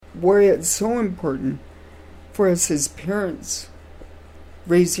why it's so important for us as parents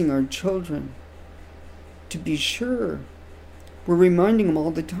raising our children to be sure we're reminding them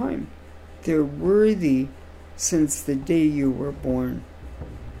all the time they're worthy since the day you were born.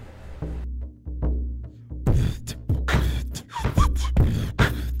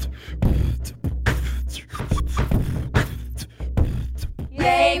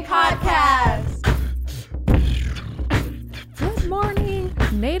 Yay Podcast! Good morning,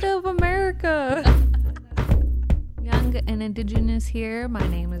 Native America! Young and Indigenous here. My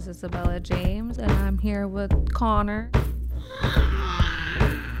name is Isabella James, and I'm here with Connor.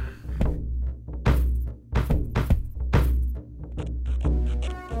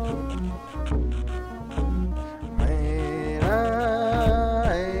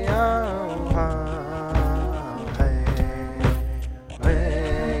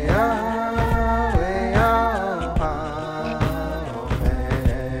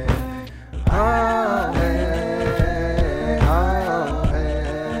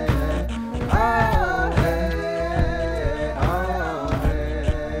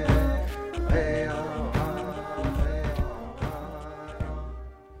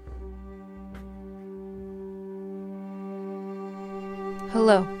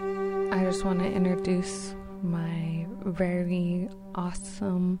 Hello, I just want to introduce my very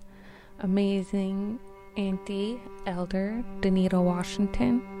awesome, amazing auntie, Elder Danita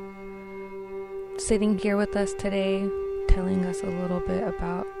Washington, sitting here with us today, telling us a little bit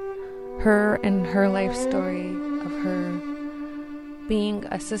about her and her life story of her being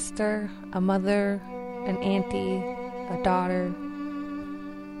a sister, a mother, an auntie, a daughter,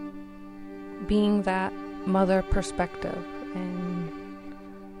 being that mother perspective, and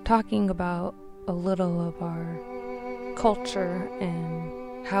talking about a little of our culture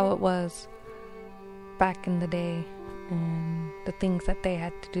and how it was back in the day and the things that they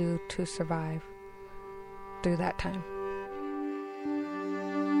had to do to survive through that time.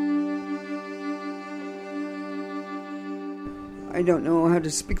 I don't know how to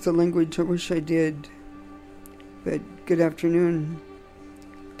speak the language. I wish I did. But good afternoon,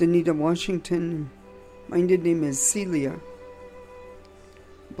 Danita Washington. My Indian name is Celia.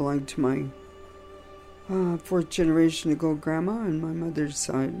 Belonged to my fourth generation ago grandma on my mother's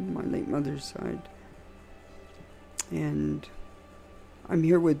side, my late mother's side. And I'm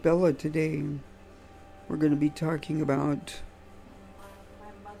here with Bella today. We're going to be talking about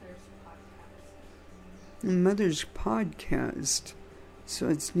my mother's podcast. So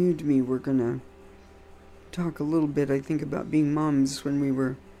it's new to me. We're going to talk a little bit, I think, about being moms when we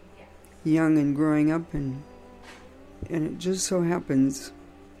were young and growing up. And it just so happens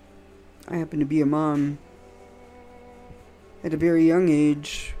I happen to be a mom at a very young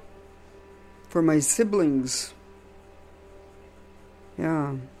age for my siblings.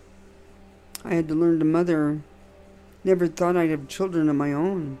 Yeah. I had to learn to mother. Never thought I'd have children of my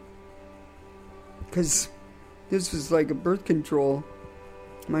own, because this was like a birth control.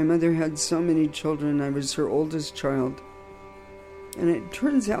 My mother had so many children. I was her oldest child. And it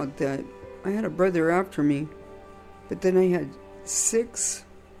turns out that I had a brother after me, but then I had 6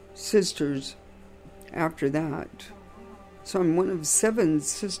 sisters after that. So I'm one of 7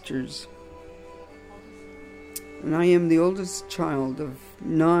 sisters. And I am the oldest child of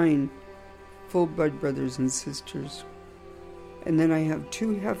 9 full-blood brothers and sisters. And then I have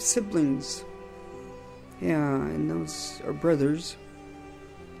 2 half-siblings. Yeah, and those are brothers.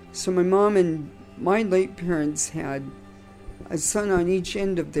 So my mom and my late parents had a son on each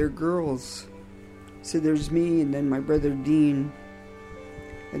end of their girls. So there's me, and then my brother Dean.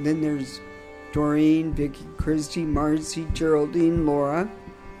 And then there's Doreen, Vicky, Christy, Marcy, Geraldine, Laura,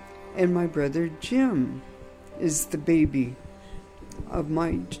 and my brother Jim is the baby of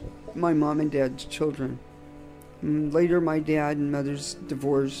my mom and dad's children. And later, my dad and mother's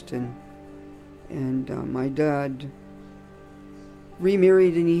divorced, and my dad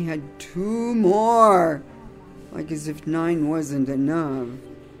remarried, and he had 2 more, like as if 9 wasn't enough.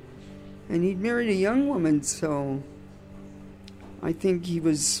 And he'd married a young woman, so I think he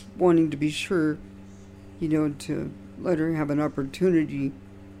was wanting to be sure, to let her have an opportunity,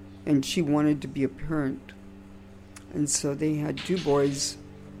 and she wanted to be a parent. And so they had 2 boys,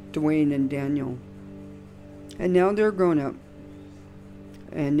 Dwayne and Daniel. And now they're grown up.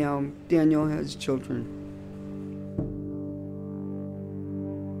 And now Daniel has children.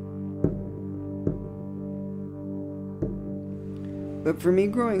 But for me,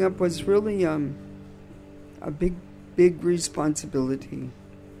 growing up was really a big responsibility.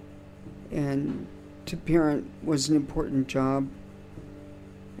 And to parent was an important job.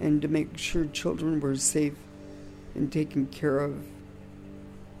 And to make sure children were safe and taken care of.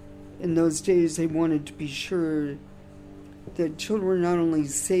 in those days they wanted to be sure that children were not only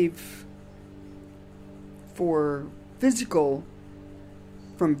safe from physical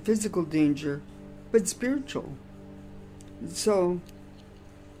danger, but spiritual. So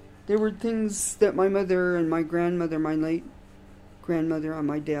there were things that my mother and my grandmother, my late grandmother on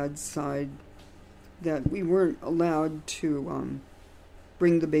my dad's side, that we weren't allowed to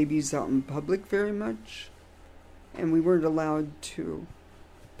bring the babies out in public very much, and we weren't allowed to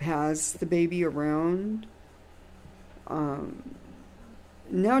pass the baby around.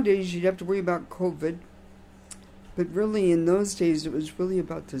 Nowadays you'd have to worry about COVID, but really in those days it was really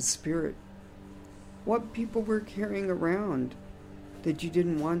about the spirit. What people were carrying around, that you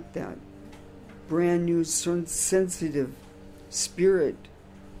didn't want that brand new sensitive spirit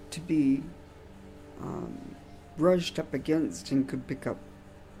to be brushed up against and could pick up.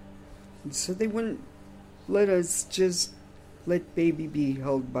 And so they wouldn't let us just let baby be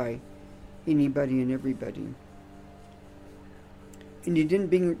held by anybody and everybody. And you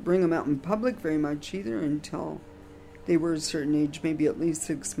didn't bring them out in public very much either until they were a certain age, maybe at least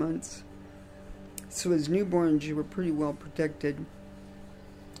 6 months. So as newborns, you were pretty well protected.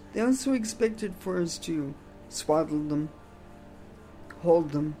 They also expected for us to swaddle them,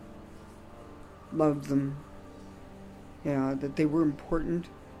 hold them, love them. Yeah, that they were important.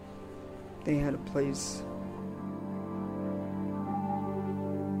 They had a place.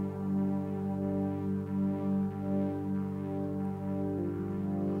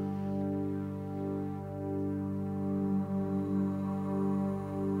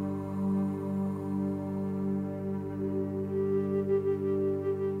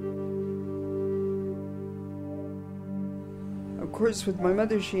 Of course, with my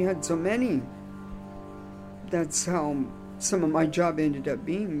mother, she had so many. That's how some of my job ended up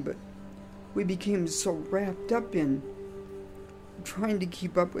being, but we became so wrapped up in trying to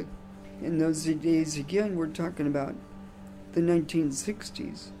keep up with, in those days again, we're talking about the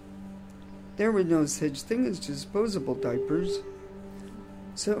 1960s. There was no such thing as disposable diapers,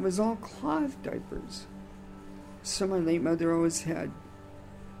 so it was all cloth diapers. So my late mother always had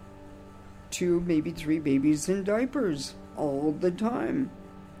 2, maybe 3 babies in diapers all the time.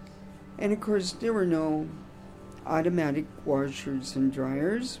 And of course there were no automatic washers and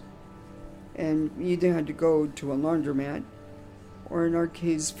dryers, and you either had to go to a laundromat, or in our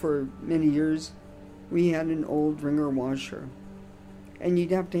case for many years we had an old wringer washer, and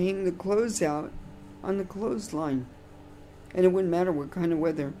you'd have to hang the clothes out on the clothesline, and it wouldn't matter what kind of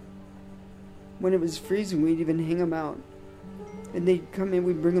weather. When it was freezing, we'd even hang them out, and they'd come in,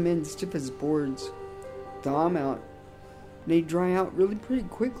 we'd bring them in stiff as boards, thaw them out. They dry out really pretty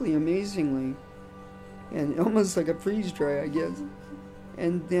quickly, amazingly, and almost like a freeze dry, I guess.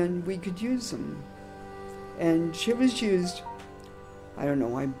 And then we could use them. And she was used, I don't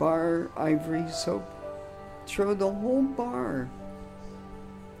know, bar ivory soap. Throw the whole bar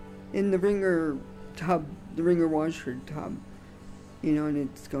in the wringer tub, the wringer washer tub, and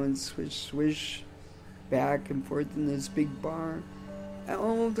it's going swish, swish, back and forth in this big bar. And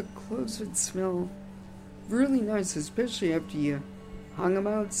all the clothes would smell really nice, especially after you hung them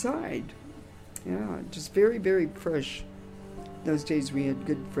outside. Yeah, just very, very fresh. Those days we had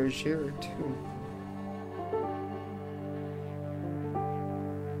good fresh air too.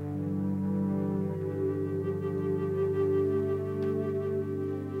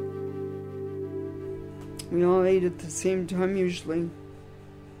 We all ate at the same time usually,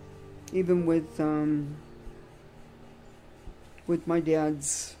 even with my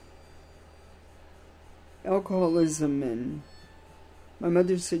dad's alcoholism, and my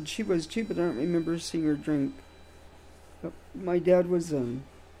mother said she was too, but I don't remember seeing her drink. But my dad was a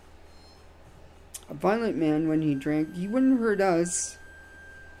violent man when he drank. He wouldn't hurt us,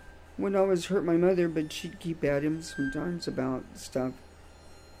 wouldn't always hurt my mother, but she'd keep at him sometimes about stuff.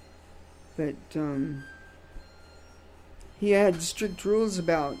 But he had strict rules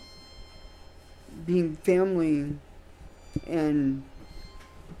about being family, and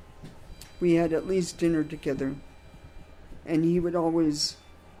we had at least dinner together. And he would always,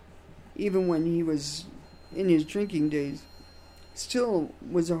 even when he was in his drinking days, still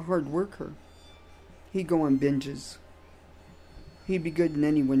was a hard worker. He'd go on binges. He'd be good and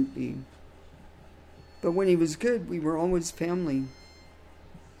then he wouldn't be. But when he was good, we were always family.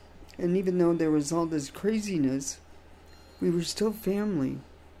 And even though there was all this craziness, we were still family.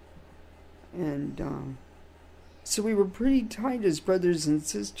 And so we were pretty tight as brothers and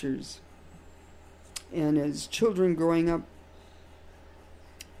sisters. And as children growing up,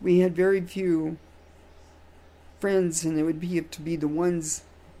 we had very few friends, and it would have to be the ones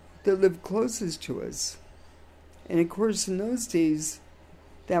that lived closest to us. And of course, in those days,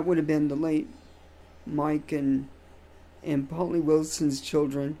 that would have been the late Mike and Polly Wilson's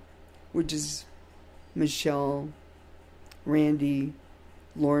children, which is Michelle, Randy,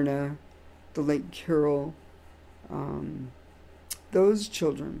 Lorna, the late Carol, those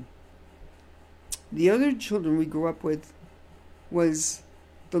children. The other children we grew up with was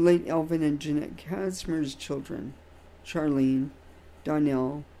the late Elvin and Jeanette Casmer's children, Charlene,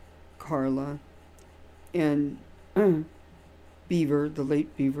 Donnell, Carla, and Beaver, the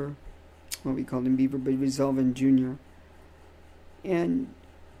late Beaver. Well, we called him Beaver, but he was Elvin Jr. And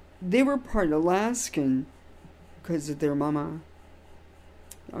they were part Alaskan because of their mama.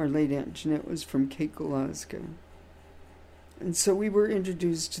 Our late Aunt Jeanette was from Cape, Alaska. And so we were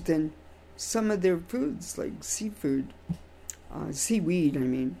introduced to then some of their foods, like seafood, seaweed, I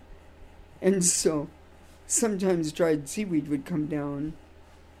mean. And so sometimes dried seaweed would come down,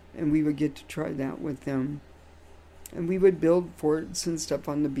 and we would get to try that with them. And we would build forts and stuff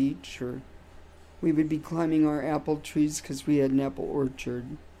on the beach, or we would be climbing our apple trees because we had an apple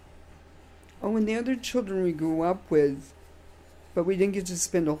orchard. Oh, and the other children we grew up with, but we didn't get to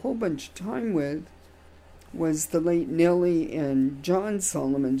spend a whole bunch of time with, was the late Nellie and John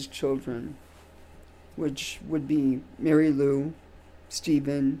Solomon's children, which would be Mary Lou,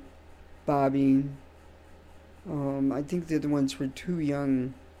 Stephen, Bobby. I think the other ones were too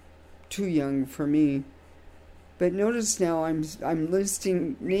young for me. But notice now I'm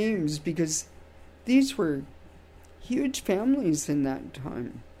listing names because these were huge families in that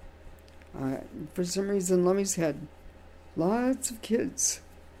time. For some reason, Lummy's had lots of kids.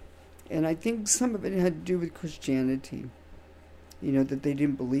 And I think some of it had to do with Christianity. You know, that they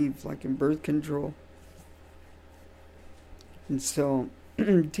didn't believe, like in birth control. And so,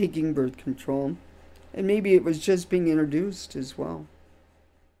 taking birth control. And maybe it was just being introduced as well.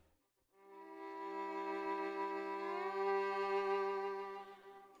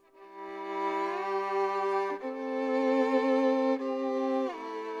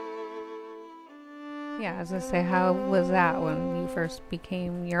 Yeah, I was going to say, how was that when you first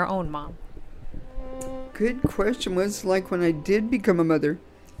became your own mom? Good question. Was like when I did become a mother?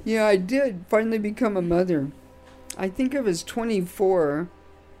 Yeah, I did finally become a mother. I think I was 24.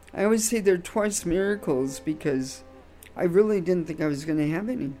 I always say they're twice miracles because I really didn't think I was going to have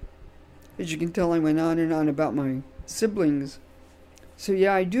any. As you can tell, I went on and on about my siblings. So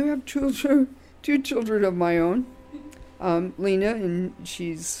yeah, I do have two children of my own. Lena, and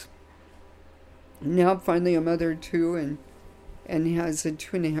she's now finally a mother too, and has a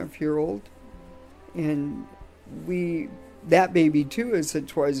 2.5-year-old. And that baby too is a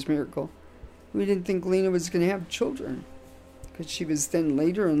twice miracle. We didn't think Lena was going to have children because she was then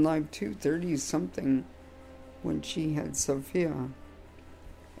later in life too, 30-something, when she had Sophia.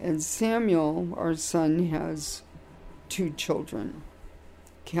 And Samuel, our son, has 2 children.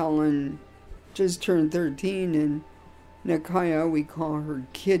 Callan just turned 13, and Nakaya, we call her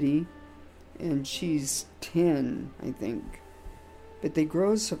Kitty, and she's 10, I think. But they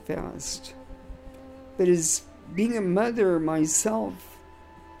grow so fast. But as being a mother myself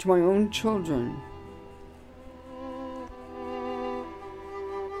to my own children,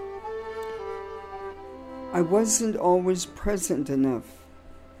 I wasn't always present enough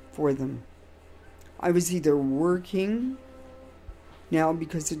for them. I was either working now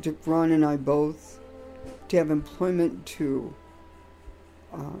because it took Ron and I both to have employment to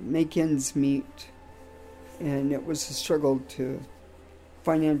make ends meet, and it was a struggle to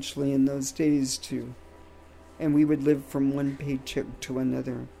financially in those days too, and we would live from one paycheck to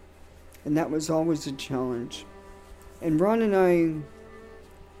another, and that was always a challenge. And Ron and I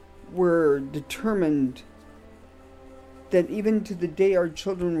were determined that even to the day our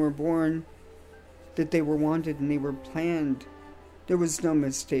children were born, that they were wanted and they were planned. There was no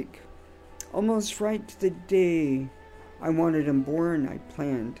mistake. Almost right to the day I wanted them born, I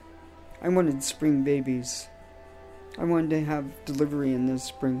planned. I wanted spring babies. I wanted to have delivery in the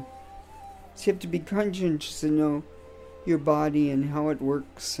spring. So you have to be conscientious and know your body and how it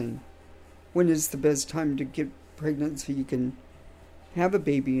works and when is the best time to get pregnant so you can have a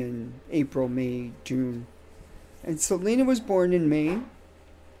baby in April, May, June. And so Lena was born in May,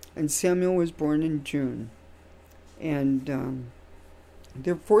 and Samuel was born in June. And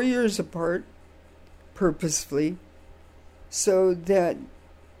they're 4 years apart, purposefully, so that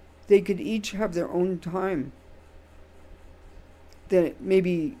they could each have their own time. That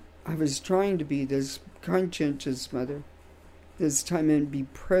maybe I was trying to be this conscientious mother this time and be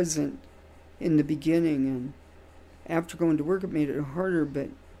present in the beginning. And after going to work, it made it harder, but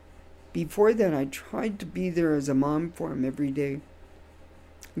before that, I tried to be there as a mom for them every day.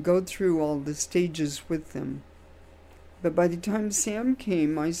 Go through all the stages with them. But by the time Sam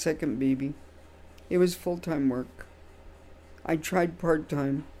came, my second baby, it was full-time work. I tried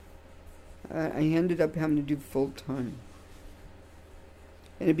part-time. I ended up having to do full-time.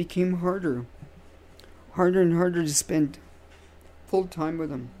 And it became harder and harder to spend full-time with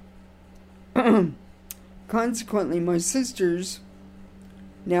them. Consequently, my sisters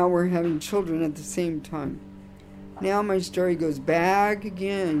now were having children at the same time. Now my story goes back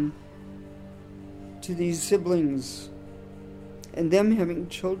again to these siblings and them having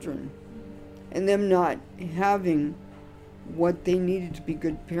children and them not having what they needed to be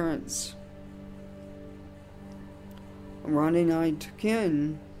good parents. Ron and I took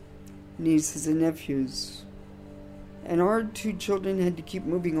in nieces and nephews, and our two children had to keep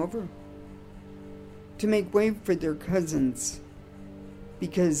moving over to make way for their cousins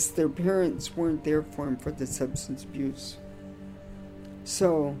because their parents weren't there for them for the substance abuse.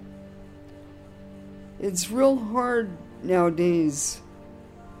 So it's real hard nowadays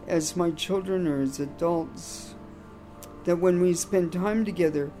as my children or as adults that when we spend time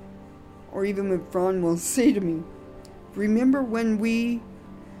together, or even if Ron will say to me, remember when we,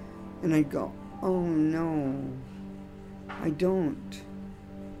 and I go, oh no, I don't.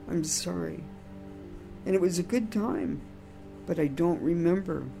 I'm sorry. And it was a good time, but I don't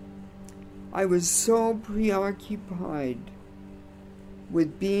remember. I was so preoccupied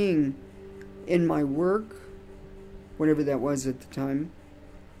with being in my work, whatever that was at the time,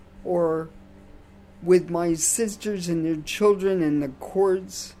 or with my sisters and their children in the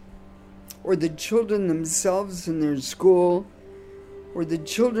courts, or the children themselves in their school, or the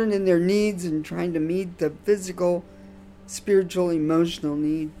children in their needs and trying to meet the physical, spiritual, emotional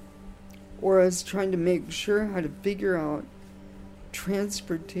need, or us trying to make sure how to figure out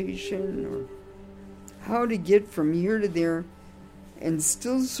transportation or how to get from here to there and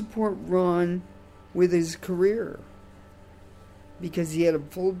still support Ron with his career because he had a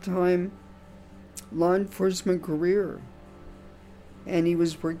full-time law enforcement career and he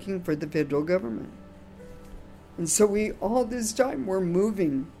was working for the federal government. And so we, all this time, we're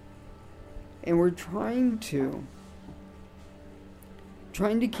moving and we're trying to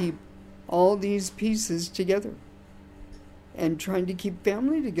keep all these pieces together and trying to keep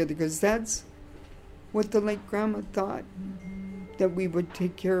family together because that's what the late grandma thought, that we would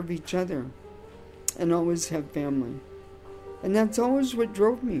take care of each other and always have family. And that's always what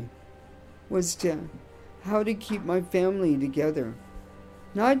drove me, was to how to keep my family together.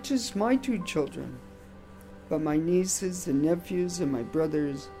 Not just my two children, but my nieces and nephews and my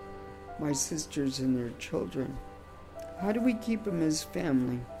brothers, my sisters and their children. How do we keep them as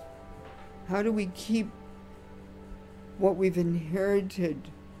family? How do we keep what we've inherited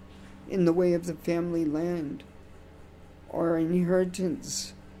in the way of the family land, our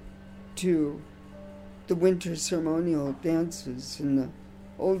inheritance to the winter ceremonial dances in the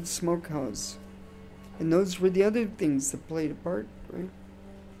old smokehouse? And those were the other things that played a part, right?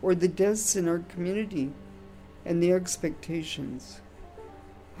 Or the deaths in our community and the expectations.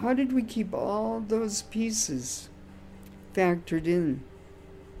 How did we keep all those pieces factored in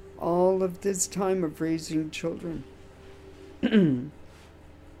all of this time of raising children and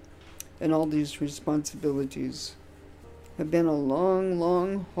all these responsibilities? Have been a long,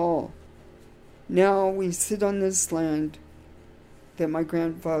 long haul. Now we sit on this land that my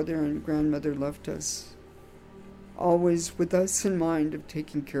grandfather and grandmother left us, always with us in mind of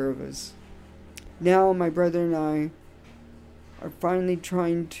taking care of us. Now my brother and I are finally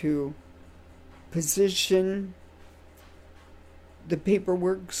trying to position the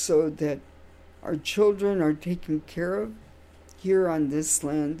paperwork so that our children are taken care of here on this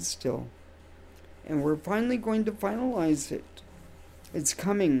land still. And we're finally going to finalize it. It's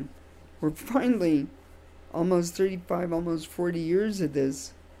coming. We're finally, almost 35, almost 40 years of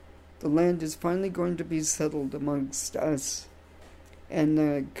this, the land is finally going to be settled amongst us. And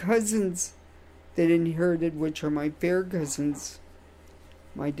the cousins that inherited, which are my fair cousins,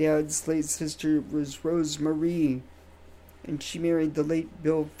 my dad's late sister was Rose Marie, and she married the late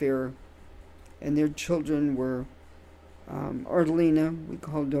Bill Fair, and their children were Artelina, we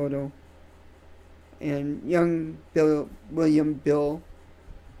call Dodo, and young William Bill,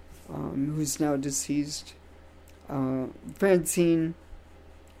 who's now deceased, Francine,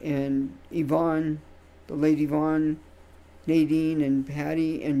 and Yvonne, the late Yvonne, Nadine, and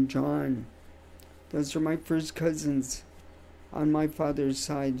Patty, and John. Those are my first cousins on my father's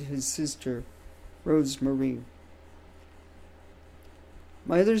side, his sister, Rose Marie.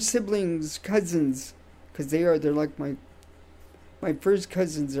 My other siblings, cousins, because they're like my first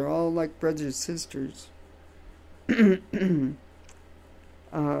cousins, are all like brothers, sisters.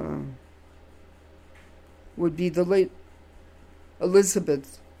 Would be the late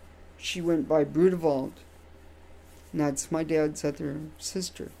Elizabeth, she went by Brudewald, and that's my dad's other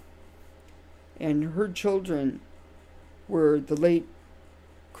sister. And her children were the late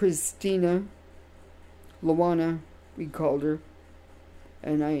Christina, Luana, we called her,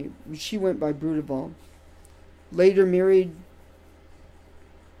 and she went by Brudewald. Later married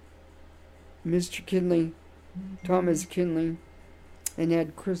Mr. Kinley, Thomas Kinley, and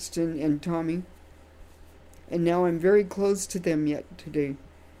had Kristen and Tommy. And now I'm very close to them yet today.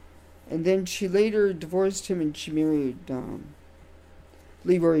 And then she later divorced him and she married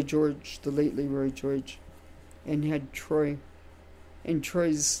Leroy George, the late Leroy George, and had Troy. And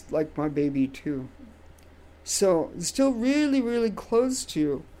Troy's like my baby too. So still really, really close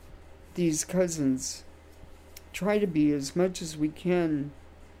to these cousins. Try to be as much as we can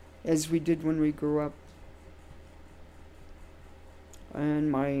as we did when we grew up.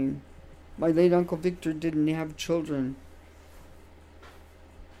 And my late Uncle Victor didn't have children.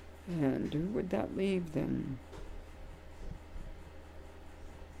 And who would that leave then?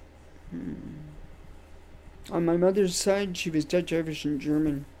 On my mother's side, she was Dutch, Irish, and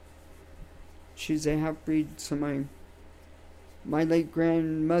German. She's a half-breed, so my late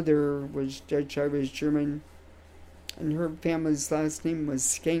grandmother was Dutch, Irish, German, and her family's last name was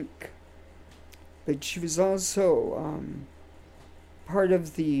Skank. But she was also part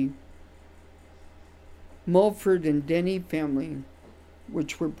of the Mulford and Denny family,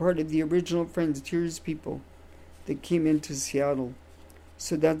 which were part of the original Frontiers people that came into Seattle.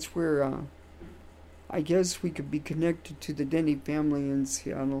 So that's where I guess we could be connected to the Denny family in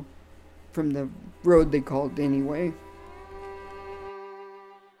Seattle from the road they called Denny Way.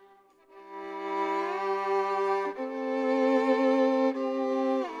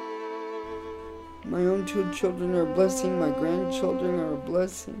 My own two children are a blessing. My grandchildren are a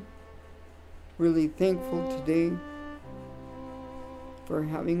blessing. Really thankful today for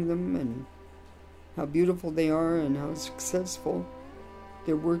having them and how beautiful they are and how successful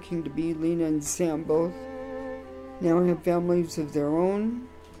they're working to be. Lena and Sam both now have families of their own,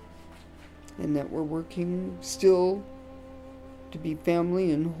 and that we're working still to be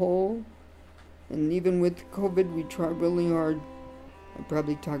family and whole. And even with COVID, we try really hard. I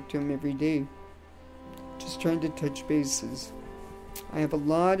probably talk to them every day, just trying to touch bases. I have a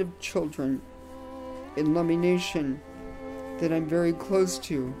lot of children in Lummi Nation that I'm very close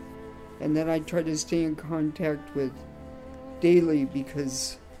to and that I try to stay in contact with daily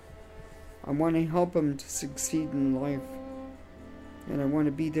because I want to help them to succeed in life, and I want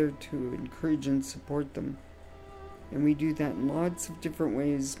to be there to encourage and support them. And we do that in lots of different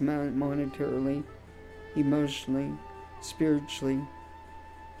ways, monetarily, emotionally, spiritually.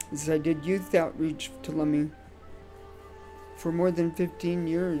 As I did youth outreach to Lummi, for more than 15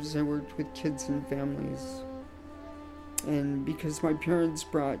 years I worked with kids and families. And because my parents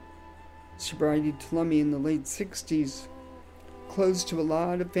brought sobriety to Lummi in the late 60s, close to a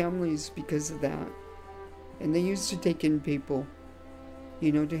lot of families because of that. And they used to take in people,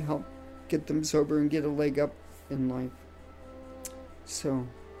 to help get them sober and get a leg up in life. So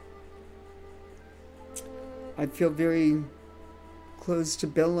I feel very close to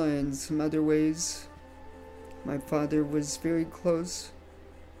Bella in some other ways. My father was very close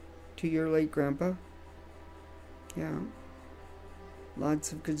to your late grandpa. Yeah.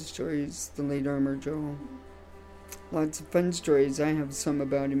 Lots of good stories, the late Armour Joe. Lots of fun stories. I have some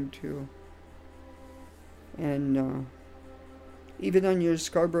about him too. And even on your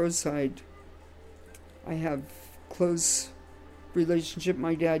Scarborough side, I have close relationship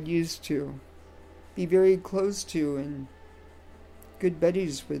my dad used to be very close to, and good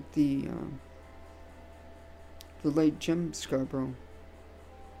buddies with the late Jim Scarborough.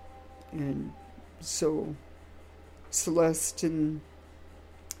 And so Celeste and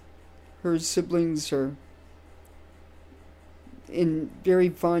her siblings are in very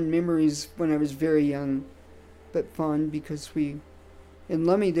fond memories when I was very young, but fond because in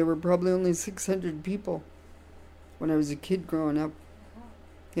Lummi there were probably only 600 people when I was a kid growing up.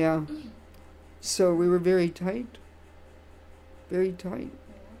 Yeah. So we were very tight. Very tight.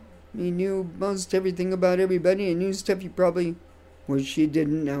 He knew most everything about everybody and knew stuff you probably wish you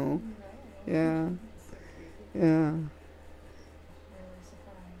didn't know. Yeah. Yeah.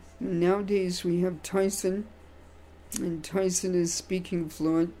 Nowadays we have Tyson, and Tyson is speaking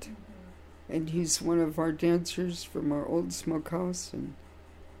fluent, and he's one of our dancers from our old smokehouse,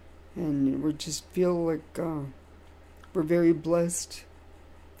 and we just feel like we're very blessed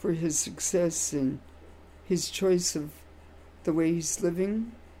for his success and his choice of the way he's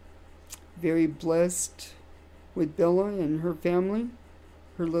living. Very blessed with Bella and her family,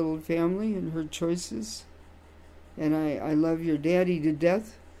 her little family and her choices. And I love your daddy to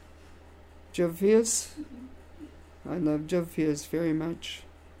death, Jophius. I love Jophius very much.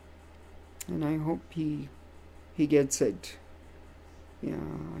 And I hope he gets it. Yeah,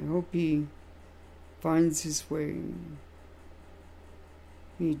 I hope he finds his way.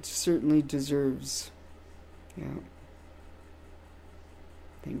 He certainly deserves. Yeah.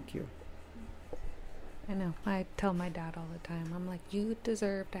 Thank you. I know. I tell my dad all the time, I'm like, you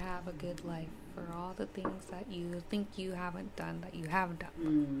deserve to have a good life for all the things that you think you haven't done that you have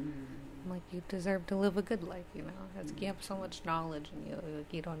done. I'm like, you deserve to live a good life, you know. You have so much knowledge in you,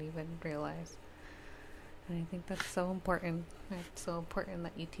 you don't even realize. And I think that's so important. It's so important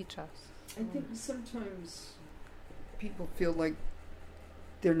that you teach us. I think sometimes people feel like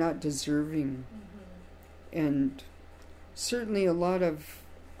they're not deserving. And certainly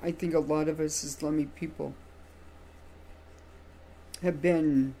I think a lot of us as Lummi people have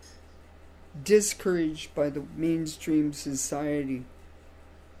been discouraged by the mainstream society,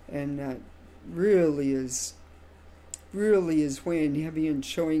 and that really is weighing heavy and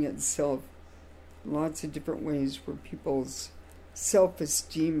showing itself in lots of different ways where people's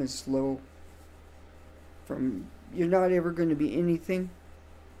self-esteem is low. From you're not ever going to be anything,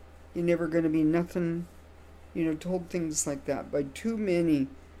 you're never going to be nothing, told things like that by too many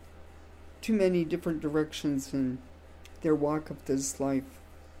different directions in their walk of this life.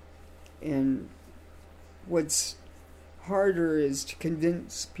 And what's harder is to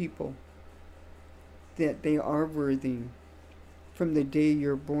convince people that they are worthy. From the day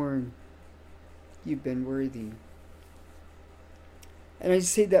you're born, you've been worthy. And I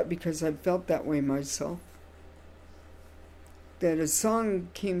say that because I've felt that way myself. That a song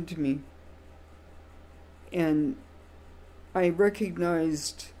came to me and I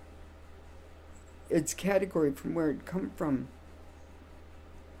recognized its category from where it come from.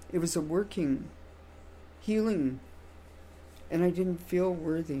 It was a working, healing, and I didn't feel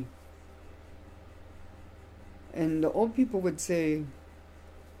worthy. And the old people would say,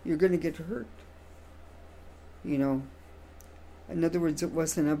 you're going to get hurt. In other words, it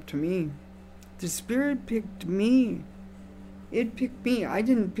wasn't up to me. The Spirit picked me. It picked me. I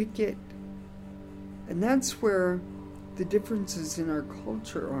didn't pick it. And that's where the differences in our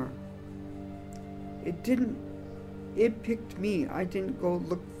culture are. It picked me. I didn't go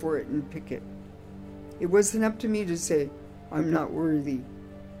look for it and pick it. It wasn't up to me to say, I'm not worthy.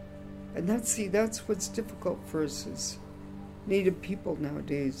 And that's what's difficult for us as Native people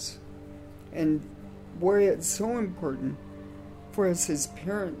nowadays. And where it's so important for us as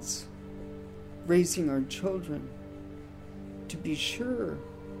parents raising our children to be sure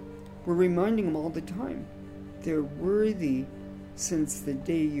we're reminding them all the time they're worthy since the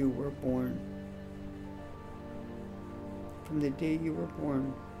day you were born. From the day you were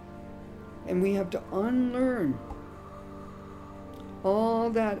born. And we have to unlearn all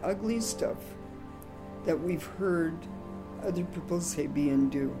that ugly stuff that we've heard other people say, be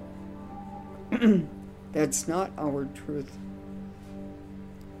and do. That's not our truth.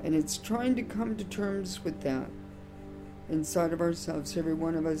 And it's trying to come to terms with that inside of ourselves, every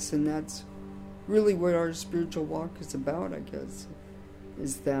one of us, and that's really what our spiritual walk is about, I guess,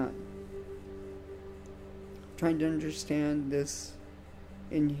 is that. Trying to understand this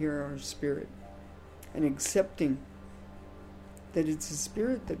and hear our spirit, and accepting that it's the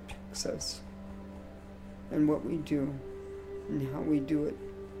Spirit that picks us and what we do and how we do it.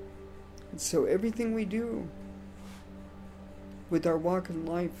 And so everything we do with our walk in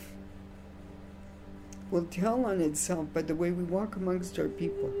life will tell on itself by the way we walk amongst our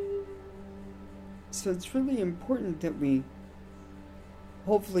people. So it's really important that we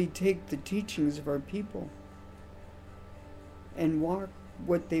hopefully take the teachings of our people and walk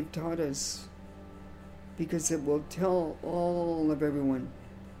what they've taught us, because it will tell all of everyone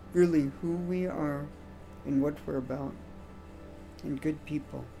really who we are and what we're about. And good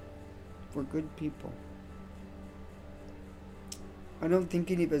people. We're good people. I don't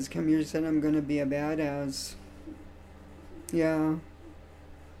think any of us come here and said, I'm going to be a badass. Yeah.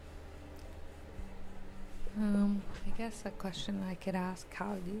 I guess a question I could ask,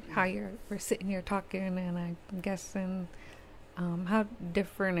 we're sitting here talking, and I'm guessing how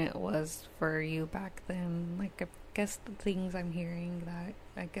different it was for you back then. Like, I guess the things I'm hearing, that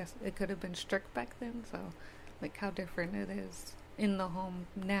I guess it could have been strict back then, so like how different it is in the home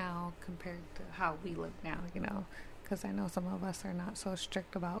now compared to how we live now, because I know some of us are not so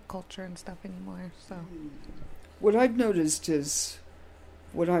strict about culture and stuff anymore. So what I've noticed is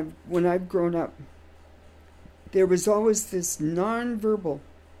when I've grown up, there was always this nonverbal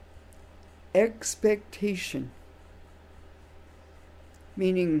expectation,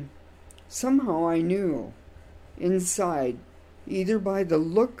 meaning somehow I knew inside, either by the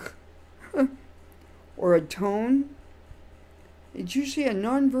look or a tone. It's usually a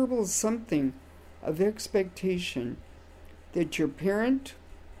nonverbal something of expectation that your parent,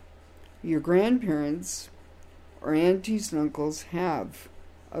 your grandparents, or aunties and uncles have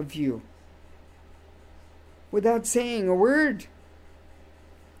of you. Without saying a word.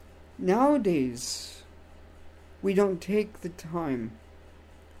 Nowadays, we don't take the time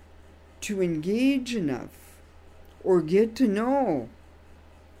to engage enough or get to know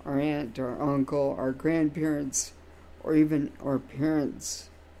our aunt, our uncle, our grandparents, or even our parents.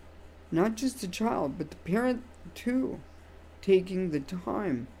 Not just the child, but the parent too, taking the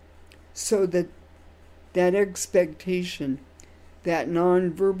time so that that expectation, that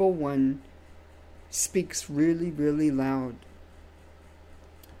nonverbal one, speaks really, really loud.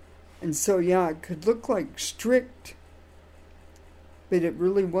 And so, yeah, it could look like strict, but it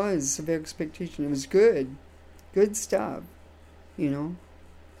really was of expectation. It was good stuff, you know.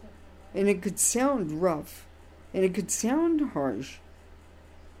 And it could sound rough, and it could sound harsh,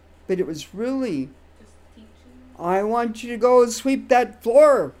 but it was really, I want you to go sweep that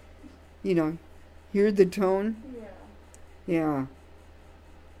floor. You know, hear the tone? Yeah.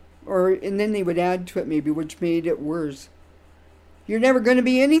 And then they would add to it maybe, which made it worse. You're never going to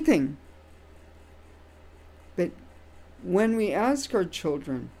be anything. But when we ask our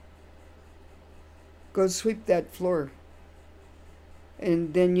children, go sweep that floor,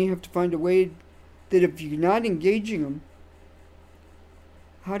 and then you have to find a way that if you're not engaging them,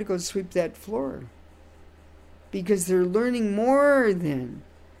 how to go sweep that floor. Because they're learning more then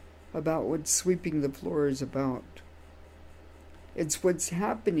about what sweeping the floor is about. It's what's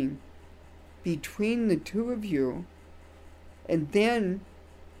happening between the two of you, and then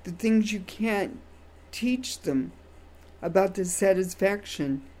the things you can't teach them about the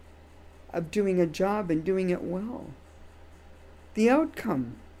satisfaction of doing a job and doing it well. The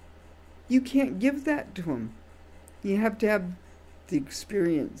outcome. You can't give that to them. You have to have the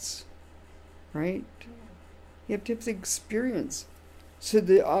experience, right? You have to have the experience. So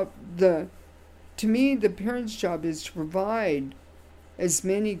to me, the parent's job is to provide as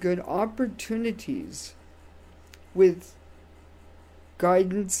many good opportunities with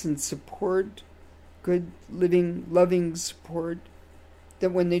guidance and support, good living, loving support,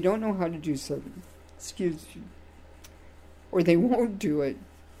 that when they don't know how to do something, or they won't do it,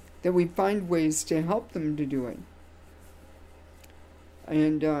 that we find ways to help them to do it.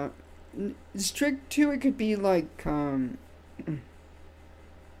 And strict too, it could be like,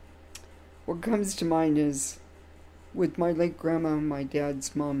 what comes to mind is, with my late grandma, my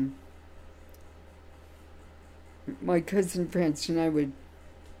dad's mom, my cousin Francine and I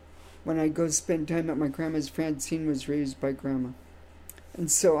when I go spend time at my grandma's, Francine was raised by grandma. And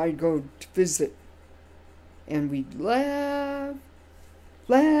so I'd go to visit, and we'd laugh,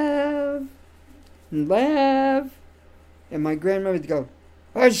 and and my grandma would go,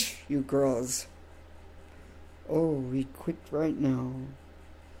 "Hush, you girls. Oh, we quit right now."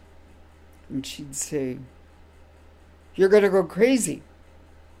 And she'd say, "You're going to go crazy."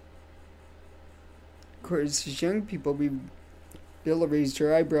 Of course, as young people, Billa raised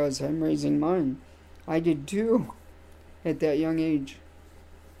her eyebrows. I'm raising mine. I did too, at that young age.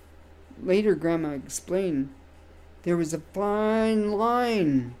 Later, Grandma explained there was a fine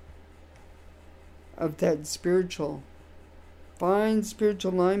line of that fine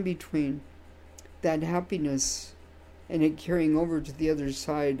spiritual line between that happiness and it carrying over to the other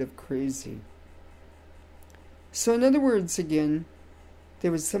side of crazy. So in other words, again,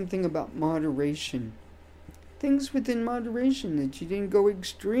 there was something about moderation. Things within moderation, that you didn't go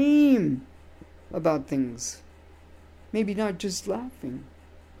extreme about things. Maybe not just laughing,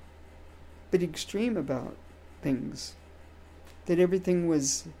 but extreme about things. That everything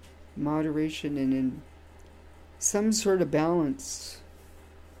was moderation and in some sort of balance.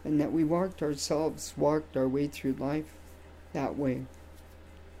 And that we walked our way through life that way.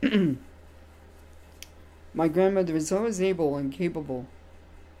 My grandmother was always able and capable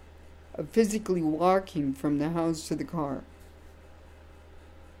of physically walking from the house to the car.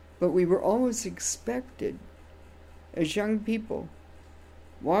 But we were always expected, as young people,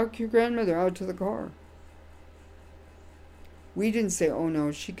 walk your grandmother out to the car. We didn't say, "Oh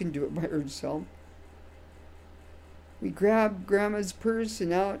no, she can do it by herself." We grabbed Grandma's purse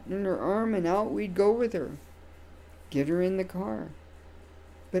and out in her arm, and out we'd go with her. Get her in the car.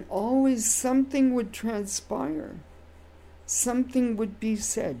 But always something would transpire. Something would be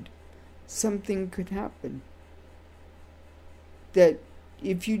said. Something could happen. That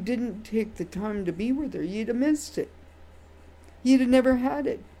if you didn't take the time to be with her, you'd have missed it. You'd have never had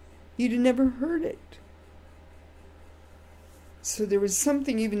it. You'd have never heard it. So there was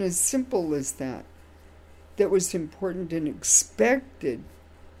something even as simple as that was important and expected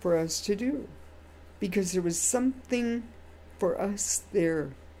for us to do, because there was something for us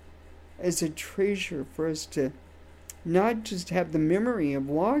there as a treasure for us to not just have the memory of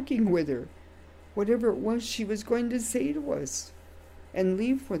walking with her, whatever it was she was going to say to us and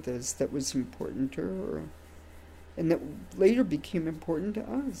leave with us that was important to her and that later became important to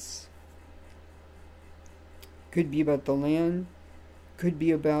us. Could be about the land, could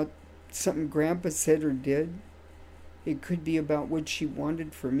be about something Grandpa said or did. It could be about what she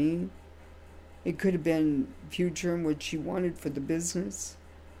wanted for me. It could have been future and what she wanted for the business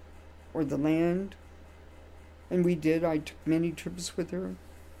or the land. And we did. I took many trips with her.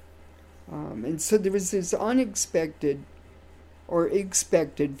 And so there was this unexpected or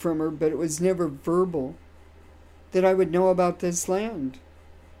expected from her, but it was never verbal, that I would know about this land.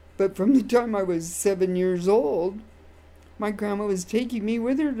 But from the time I was 7 years old, my grandma was taking me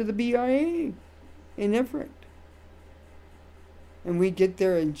with her to the BIA in Everett. And we'd get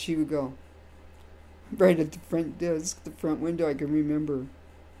there and she would go, right at the front desk, the front window, I can remember,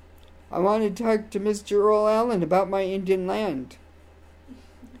 "I want to talk to Mr. Earl Allen about my Indian land."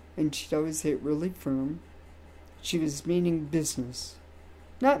 And she'd always say it really firm. She was meaning business.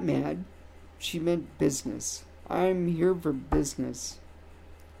 Not mad. She meant business. "I'm here for business."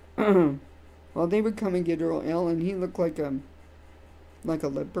 Well, they would come and get Earl Allen. He looked like a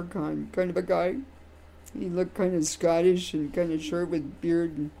leprechaun kind of a guy. He looked kind of Scottish and kind of short with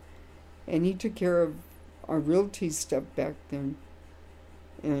beard. And he took care of our realty stuff back then.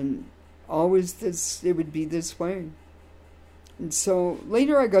 And always it would be this way. And so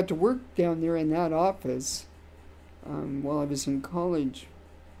later I got to work down there in that office while I was in college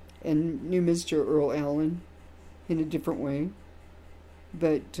and knew Mr. Earl Allen in a different way.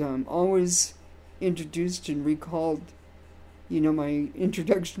 But always introduced and recalled, my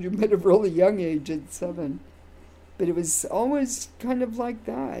introduction to him at a really young age at 7. But it was always kind of like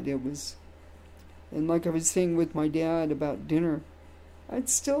that. It was, and like I was saying with my dad about dinner,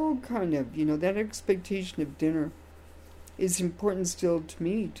 it's still kind of, that expectation of dinner is important still to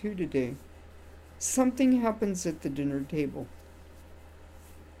me too today. Something happens at the dinner table.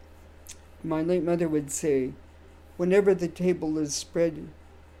 My late mother would say, whenever the table is spread,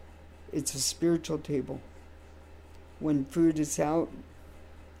 it's a spiritual table. When food is out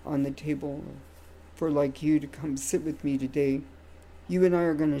on the table for like you to come sit with me today, you and I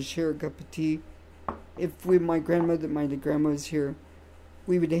are going to share a cup of tea. If my grandma was here,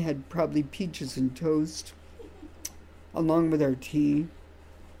 we would have had probably peaches and toast along with our tea.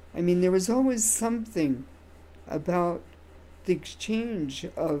 I mean, there was always something about the exchange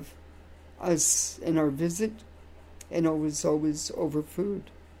of us and our visit, and it was always over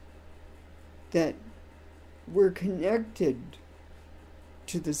food, that we're connected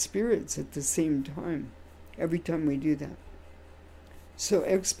to the spirits at the same time, every time we do that. So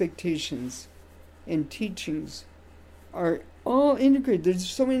expectations and teachings are all integrated. They're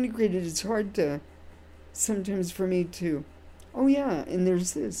so integrated, it's hard to, sometimes for me to, oh yeah, and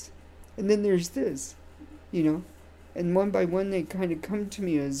there's this, and then there's this, and one by one they kind of come to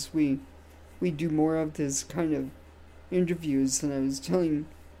me as we do more of this kind of interviews. And I was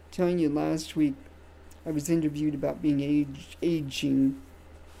telling you last week, I was interviewed about being aging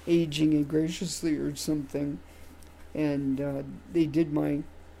graciously or something, and they did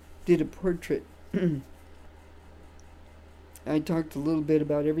a portrait. I talked a little bit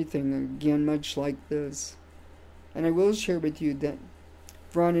about everything, again, much like this. And I will share with you that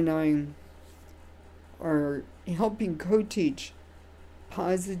Ron and I are helping co-teach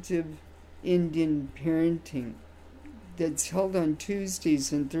positive Indian parenting that's held on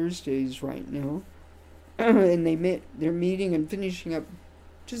Tuesdays and Thursdays right now. And they're meeting and finishing up,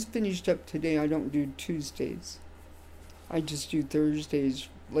 just finished up today. I don't do Tuesdays. I just do Thursdays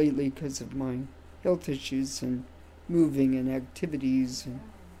lately because of my health issues and moving and activities and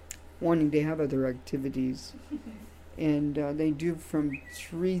wanting to have other activities. And they do from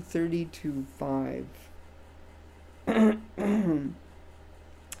 3:30 to 5.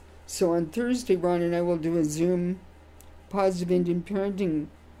 So on Thursday, Ron and I will do a Zoom Positive Indian Parenting,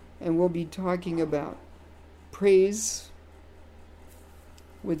 and we'll be talking about praise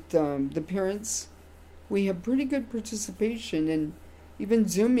with the parents. We have pretty good participation, and even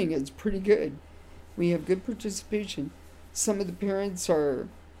Zooming is pretty good. We have good participation. Some of the parents are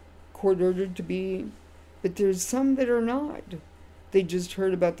court-ordered to be, but there's some that are not. They just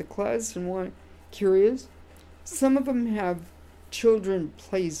heard about the class and want curious. Some of them have children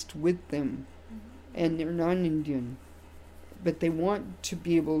placed with them, and they're non-Indian, but they want to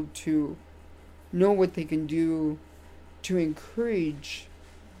be able to know what they can do to encourage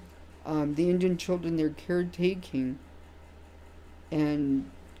the Indian children they're caretaking and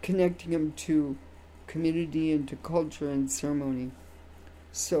connecting them to community and to culture and ceremony.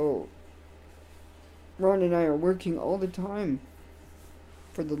 So Ron and I are working all the time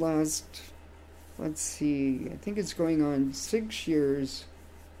for the last, I think it's going on 6 years.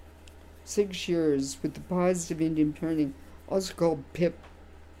 6 years with the Positive Indian Parenting, also called PIP,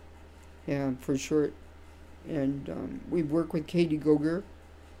 for short. And we work with Katie Goger.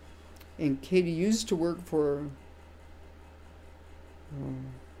 And Katie used to work for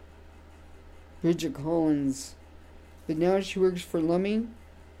Bridget Collins, but now she works for Lummi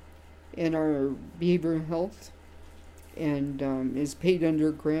in our behavioral health, and is paid under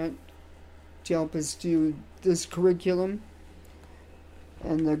a grant to help us do this curriculum.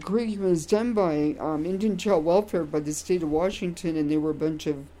 And the curriculum is done by Indian Child Welfare by the state of Washington, and they were a bunch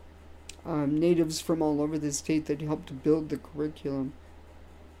of natives from all over the state that helped to build the curriculum.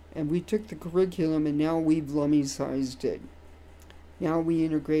 And we took the curriculum and now we've Lummi-sized it. Now we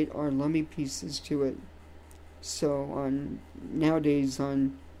integrate our Lummi pieces to it. So nowadays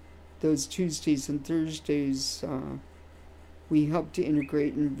on those Tuesdays and Thursdays, we help to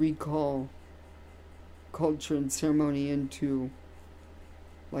integrate and recall culture and ceremony into,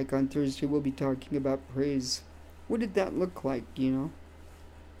 like on Thursday we'll be talking about praise. What did that look like, And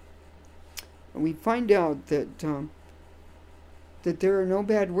we find out that that there are no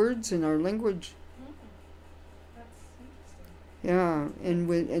bad words in our language. Yeah,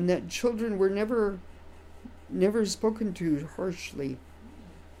 and that children were never spoken to harshly.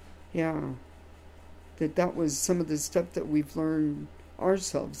 Yeah, that was some of the stuff that we've learned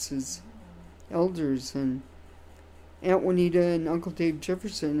ourselves as elders, and Aunt Juanita and Uncle Dave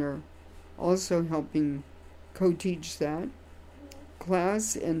Jefferson are also helping co-teach that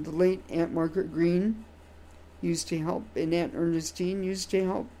class, and the late Aunt Margaret Green used to help, and Aunt Ernestine used to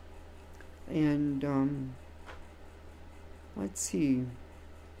help, and let's see.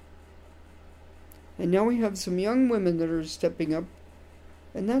 And now we have some young women that are stepping up,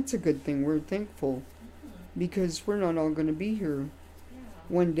 and that's a good thing. We're thankful, because we're not all going to be here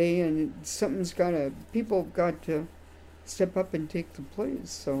one day, and people have got to step up and take the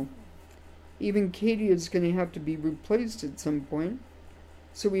place. So even Katie is going to have to be replaced at some point.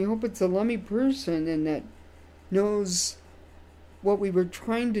 So we hope it's a Lummi person and that knows what we were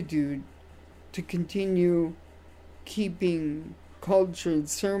trying to do to continue keeping culture and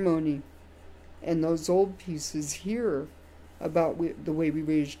ceremony and those old pieces here about the way we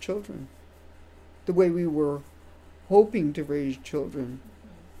raised children, the way we were hoping to raise children.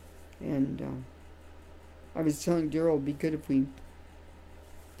 And I was telling Daryl it'd be good if we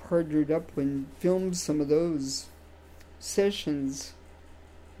partnered up and filmed some of those sessions,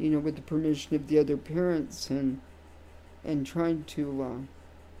 with the permission of the other parents, and trying to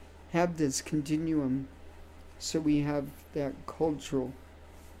have this continuum so we have that cultural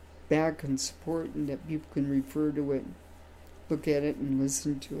back and support, and that people can refer to it, look at it, and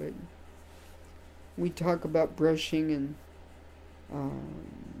listen to it. We talk about brushing and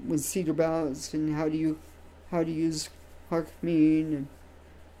with cedar boughs and how to use hakmin,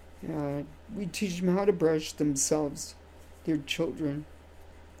 and we teach them how to brush themselves, their children,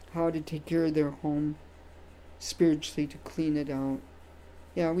 how to take care of their home spiritually, to clean it out.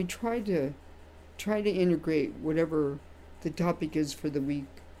 Yeah, we try to integrate whatever the topic is for the week.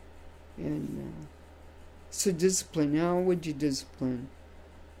 And so discipline. How would you discipline?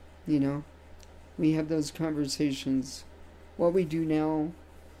 We have those conversations. What we do now,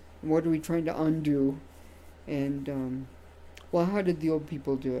 what are we trying to undo? And how did the old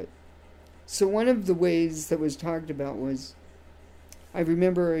people do it? So one of the ways that was talked about was, I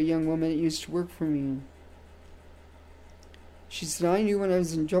remember a young woman that used to work for me. She said, I knew when I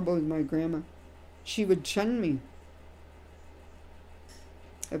was in trouble with my grandma, she would shun me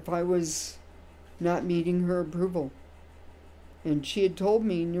if I was not meeting her approval. And she had told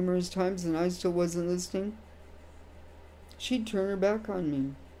me numerous times, and I still wasn't listening. She'd turn her back on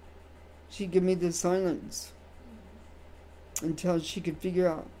me. She'd give me the silence until she could figure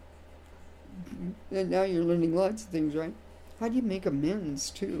out. And now you're learning lots of things, right? How do you make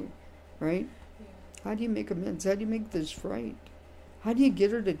amends, too, right? How do you make amends? How do you make this right? How do you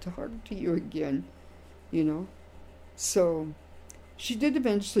get her to talk to you again, So she did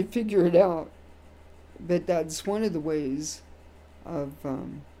eventually figure it out, but that's one of the ways of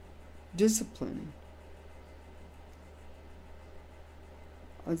discipline.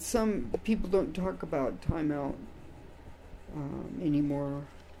 Some people don't talk about timeout anymore.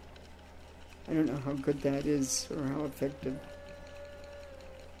 I don't know how good that is or how effective.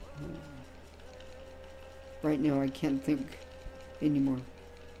 right now I can't think anymore.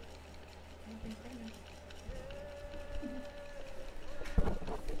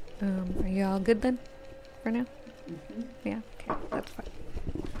 Are you all good then? For now? Mm-hmm. Yeah, okay, that's fine.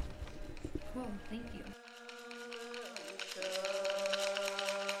 Cool, thank you.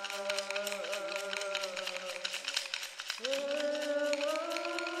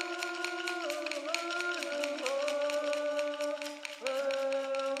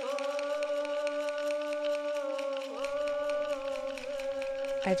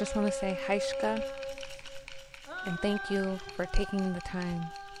 I just want to say hi, Shka, and thank you for taking the time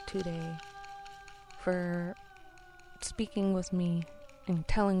today for speaking with me and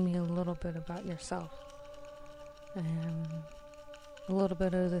telling me a little bit about yourself and a little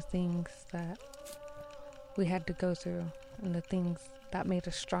bit of the things that we had to go through and the things that made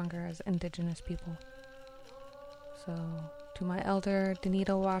us stronger as Indigenous people. So, to my elder,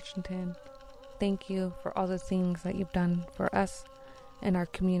 Danita Washington, thank you for all the things that you've done for us and our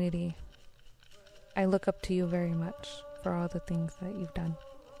community. I look up to you very much for all the things that you've done.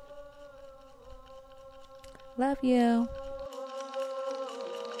 Love you.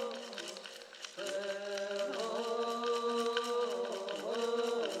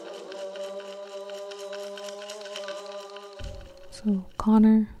 So,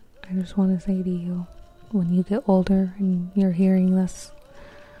 Connor, I just want to say to you, when you get older and you're hearing this,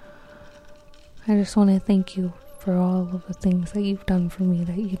 I just want to thank you for all of the things that you've done for me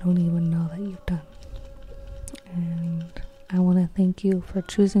that you don't even know that you've done. And I want to thank you for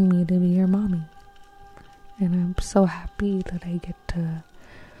choosing me to be your mommy. And I'm so happy that I get to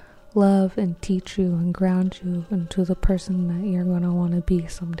love and teach you and ground you into the person that you're going to want to be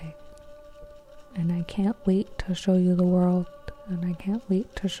someday. And I can't wait to show you the world, and I can't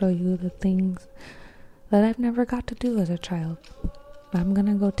wait to show you the things that I've never got to do as a child. I'm going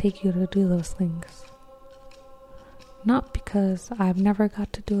to go take you to do those things. Not because I've never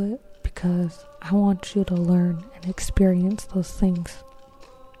got to do it, because I want you to learn and experience those things.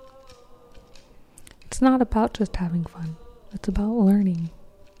 It's not about just having fun. It's about learning.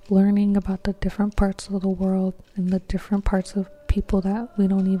 Learning about the different parts of the world and the different parts of people that we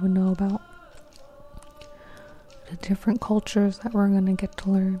don't even know about. The different cultures that we're going to get to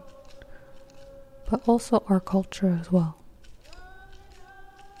learn. But also our culture as well.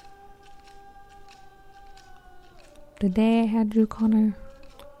 The day I had you, Connor,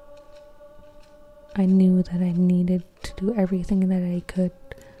 I knew that I needed to do everything that I could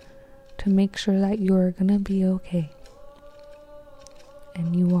to make sure that you were gonna be okay.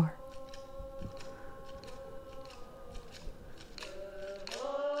 And you are.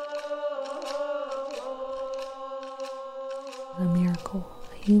 A miracle.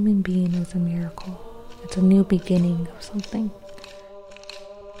 A human being is a miracle. It's a new beginning of something.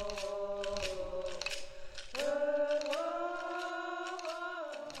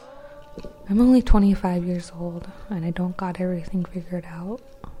 I'm only 25 years old and I don't got everything figured out,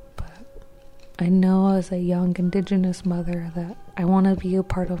 but I know as a young Indigenous mother that I want to be a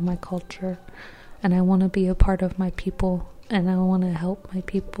part of my culture and I want to be a part of my people and I want to help my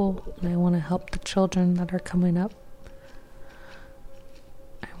people and I want to help the children that are coming up.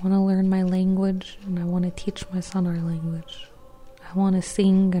 I want to learn my language and I want to teach my son our language. I want to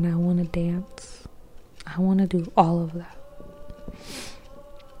sing and I want to dance. I want to do all of that.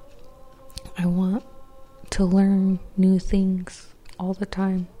 I want to learn new things all the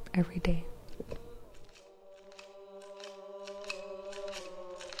time, every day.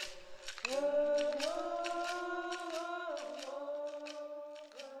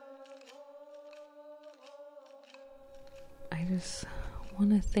 I just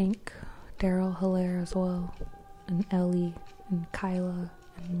want to thank Daryl Hilaire as well, and Ellie, and Kyla,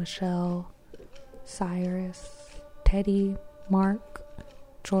 and Michelle, Cyrus, Teddy, Mark,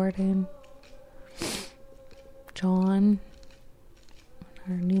 Jordan, John,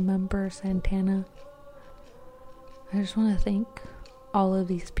 our new member, Santana. I just want to thank all of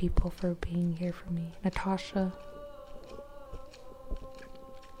these people for being here for me. Natasha.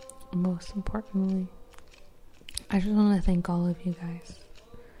 Most importantly, I just want to thank all of you guys.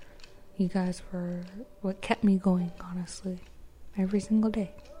 You guys were what kept me going, honestly. Every single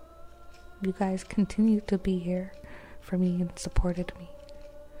day. You guys continued to be here for me and supported me.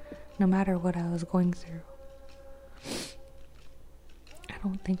 No matter what I was going through. I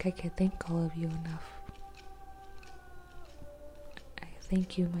don't think I could thank all of you enough. I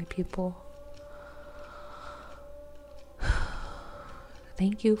thank you, my people.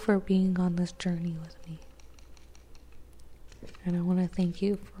 Thank you for being on this journey with me. And I want to thank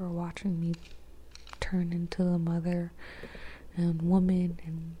you for watching me turn into the mother and woman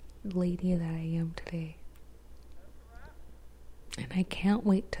and lady that I am today. And I can't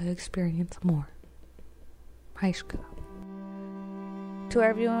wait to experience more. Haishka. To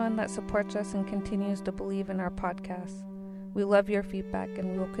everyone that supports us and continues to believe in our podcast, we love your feedback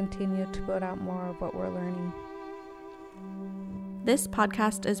and we will continue to put out more of what we're learning. This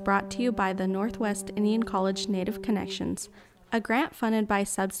podcast is brought to you by the Northwest Indian College Native Connections, a grant funded by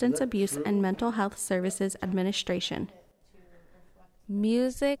Substance Abuse and Mental Health Services Administration.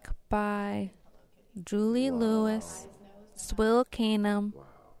 Music by Julie Lewis, Swill Canham,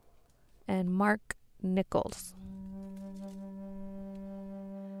 and Mark Nichols.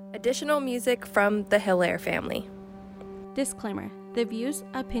 Additional music from the Hilaire family. Disclaimer: the views,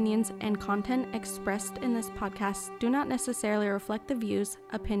 opinions, and content expressed in this podcast do not necessarily reflect the views,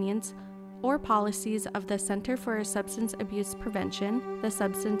 opinions, or policies of the Center for Substance Abuse Prevention, the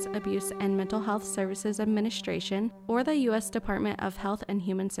Substance Abuse and Mental Health Services Administration, or the U.S. Department of Health and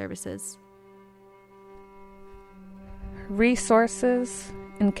Human Services. Resources: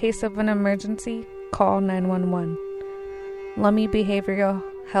 in case of an emergency, call 911. Lummi Behavioral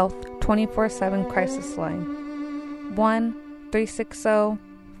Health 24/7 Crisis Line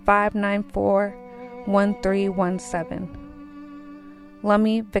 1-360-594-1317.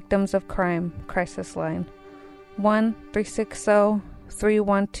 Lummi Victims of Crime Crisis Line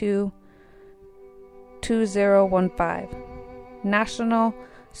 1-360-312-2015. National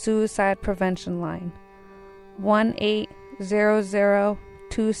Suicide Prevention Line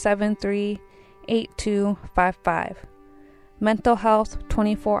 1-800-273-8255. Mental Health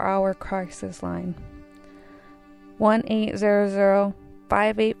 24-Hour Crisis Line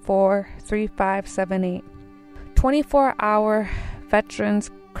 1-800-584-3578. 24-Hour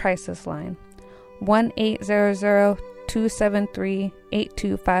Veterans Crisis Line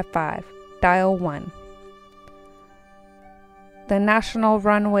 1-800-273-8255. Dial 1. The National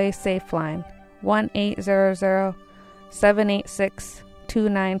Runway Safe Line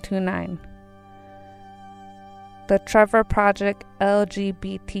 1-800-786-2929. The Trevor Project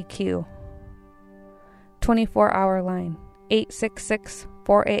LGBTQ 24-Hour Line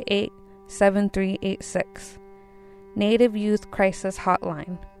 866-488-7386. Native Youth Crisis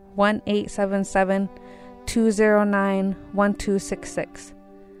Hotline 1-877-209-1266.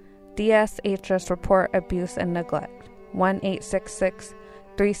 DSHS Report Abuse and Neglect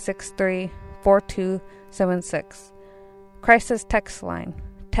 1-866-363-4276. Crisis Text Line.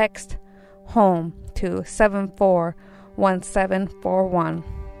 Text HOME to 741741.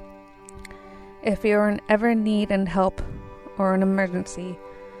 If you're ever in need and help or an emergency,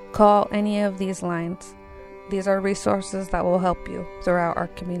 call any of these lines. These are resources that will help you throughout our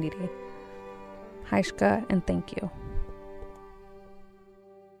community. Haishka, and thank you.